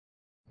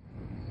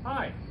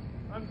Hi,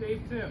 I'm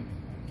Dave Timms.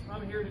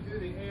 I'm here to do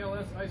the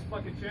ALS Ice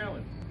Bucket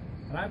Challenge.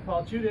 And I'm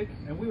Paul Chudik,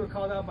 and we were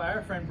called out by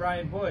our friend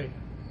Brian Boyd.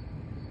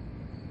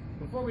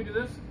 Before we do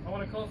this, I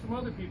want to call some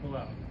other people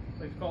out.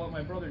 I'd like to call out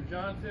my brother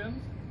John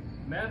Timms,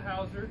 Matt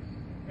Hauser,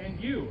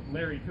 and you,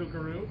 Larry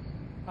Kookaroo.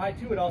 I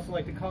too would also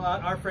like to call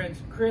out our friends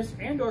Chris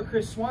or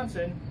Chris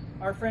Swanson,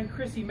 our friend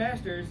Chrissy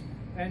Masters,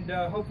 and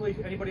hopefully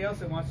anybody else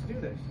that wants to do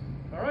this.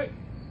 All right,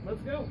 let's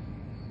go.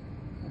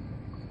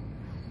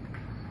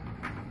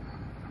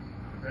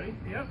 Ready?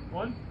 Yep.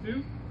 1,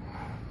 2.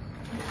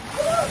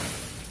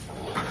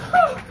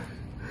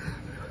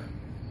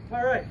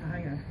 All right,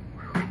 hang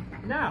on.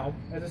 Now,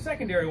 as a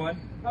secondary one,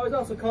 I was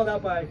also called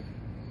out by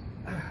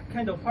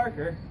Kendall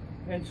Parker,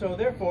 and so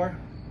therefore,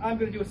 I'm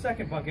going to do a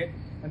second bucket,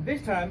 and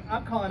this time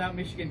I'm calling out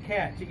Michigan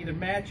Cat to either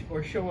match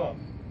or show up.